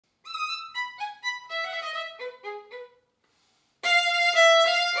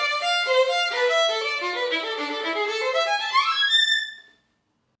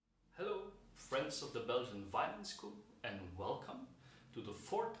Belgian Violin School and welcome to the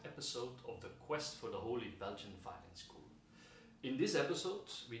fourth episode of the quest for the Holy Belgian Violin School. In this episode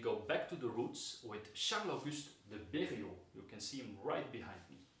we go back to the roots with Charles Auguste De Bériot. You can see him right behind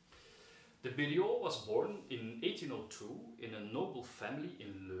me. De Bériot was born in 1802 in a noble family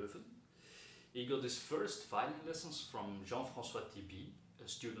in Leuven. He got his first violin lessons from Jean-François Thiby, a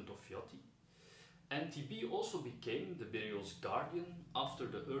student of Viotti. And Thiby also became De Bériot's guardian after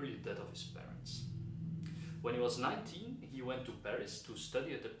the early death of his parents. When he was 19, he went to Paris to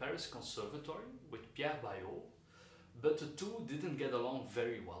study at the Paris Conservatory with Pieter Jansen, but the two didn't get along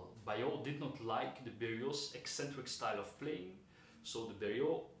very well. Ballot did not like De Bériot's eccentric style of playing, so De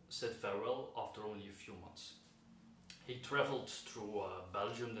Bériot said farewell after only a few months. He traveled through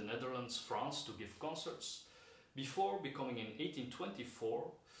Belgium, the Netherlands, France to give concerts, before becoming in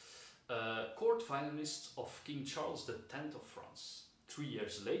 1824 court violinist of King Charles X of France. 3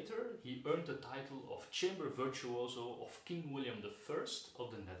 years later, he earned the title of Chamber Virtuoso of King William I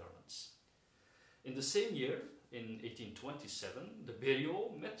of the Netherlands. In the same year, in 1827, De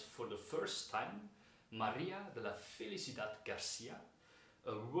Bériot met for the first time Maria de la Felicidad Garcia,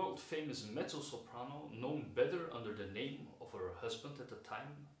 a world-famous mezzo-soprano known better under the name of her husband at the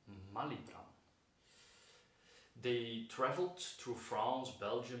time, Malibran. They traveled through France,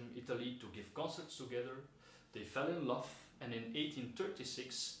 Belgium, Italy to give concerts together. They fell in love, and in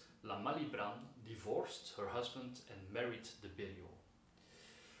 1836 La Malibran divorced her husband and married De Bériot.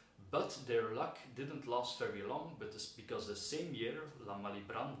 But their luck didn't last very long, because the same year La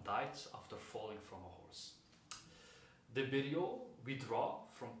Malibran died after falling from a horse. De Bériot withdrew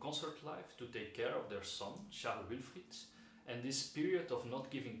from concert life to take care of their son, Charles Wilfried, and this period of not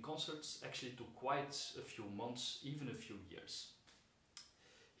giving concerts actually took quite a few months, even a few years.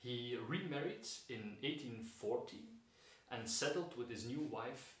 He remarried in 1840 and settled with his new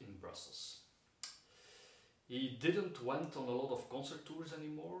wife in Brussels. He didn't went on a lot of concert tours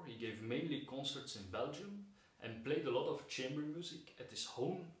anymore. He gave mainly concerts in Belgium and played a lot of chamber music at his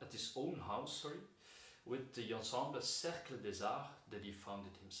own house, with the ensemble Cercle des Arts that he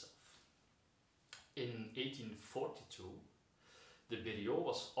founded himself. In 1842, De Bériot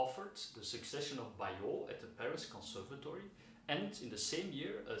was offered the succession of Ballot at the Paris Conservatory and in the same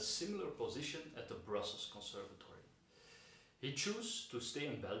year a similar position at the Brussels Conservatory. He chose to stay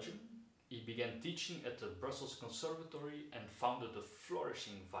in Belgium. He began teaching at the Brussels Conservatory and founded a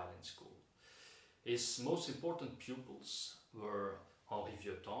flourishing violin school. His most important pupils were Henri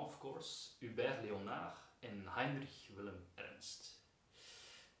Vieuxtemps, of course, Hubert Léonard and Heinrich Wilhelm Ernst.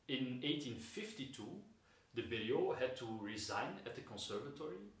 In 1852, De Bériot had to resign at the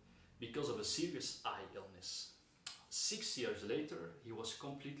conservatory because of a serious eye illness. 6 years later, he was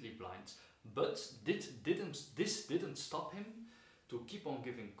completely blind, but this didn't stop him to keep on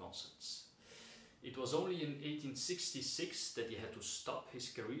giving concerts. It was only in 1866 that he had to stop his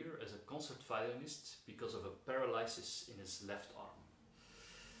career as a concert violinist because of a paralysis in his left arm.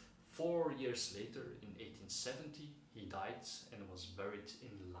 4 years later, in 1870, he died and was buried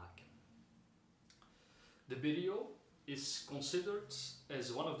in Laeken. De Bériot is considered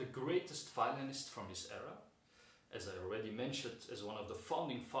as one of the greatest violinists from his era, as I already mentioned, as one of the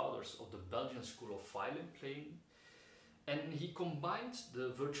founding fathers of the Belgian school of violin playing, and he combined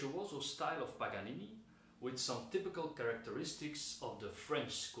the virtuoso style of Paganini with some typical characteristics of the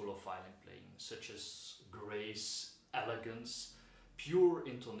French school of violin playing, such as grace, elegance, pure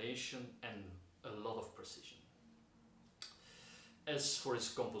intonation and a lot of precision. As for his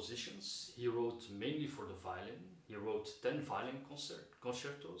compositions, he wrote mainly for the violin. He wrote 10 violin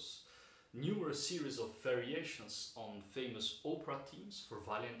concertos, numerous series of variations on famous opera themes for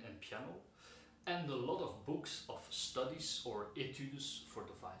violin and piano, and a lot of books of studies or études for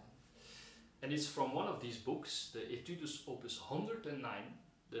the violin. And it's from one of these books, the Études opus 109,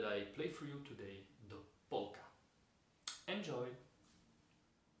 that I play for you today, the Polka. Enjoy!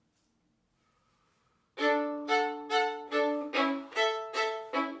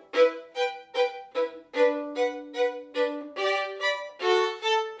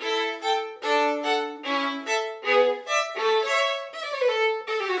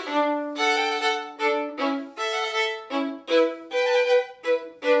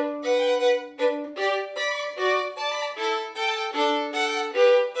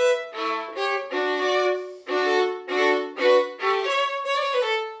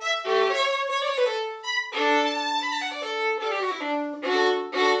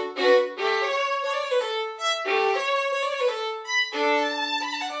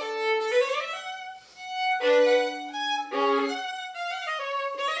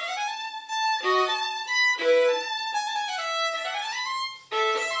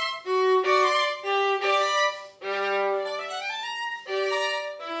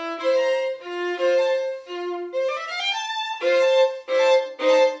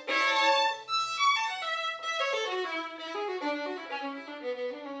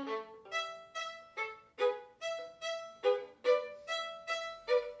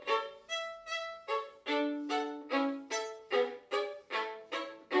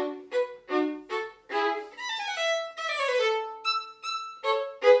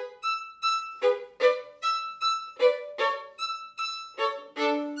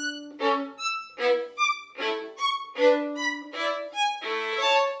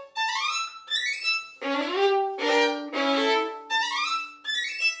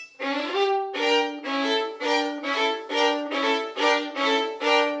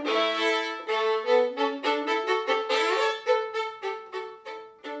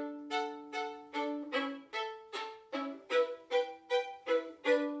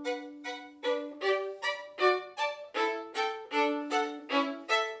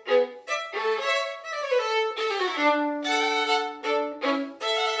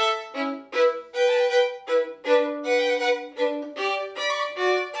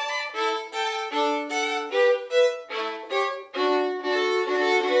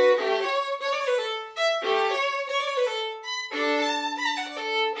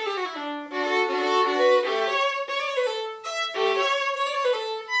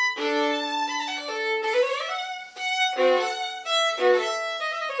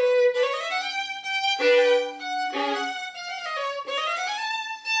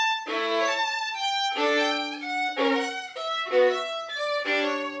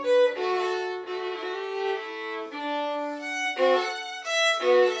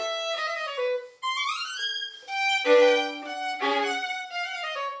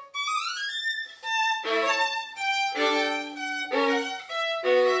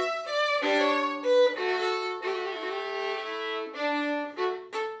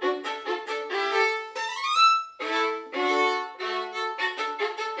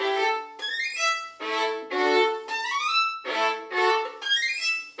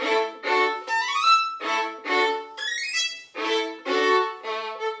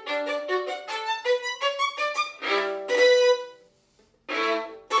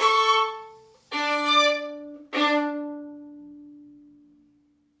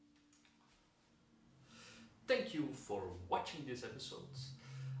 watching this episode.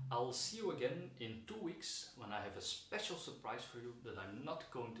 I'll see you again in 2 weeks when I have a special surprise for you that I'm not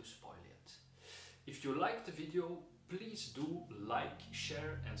going to spoil yet. If you liked the video, please do like,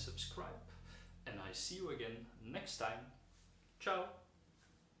 share and subscribe. And I see you again next time. Ciao!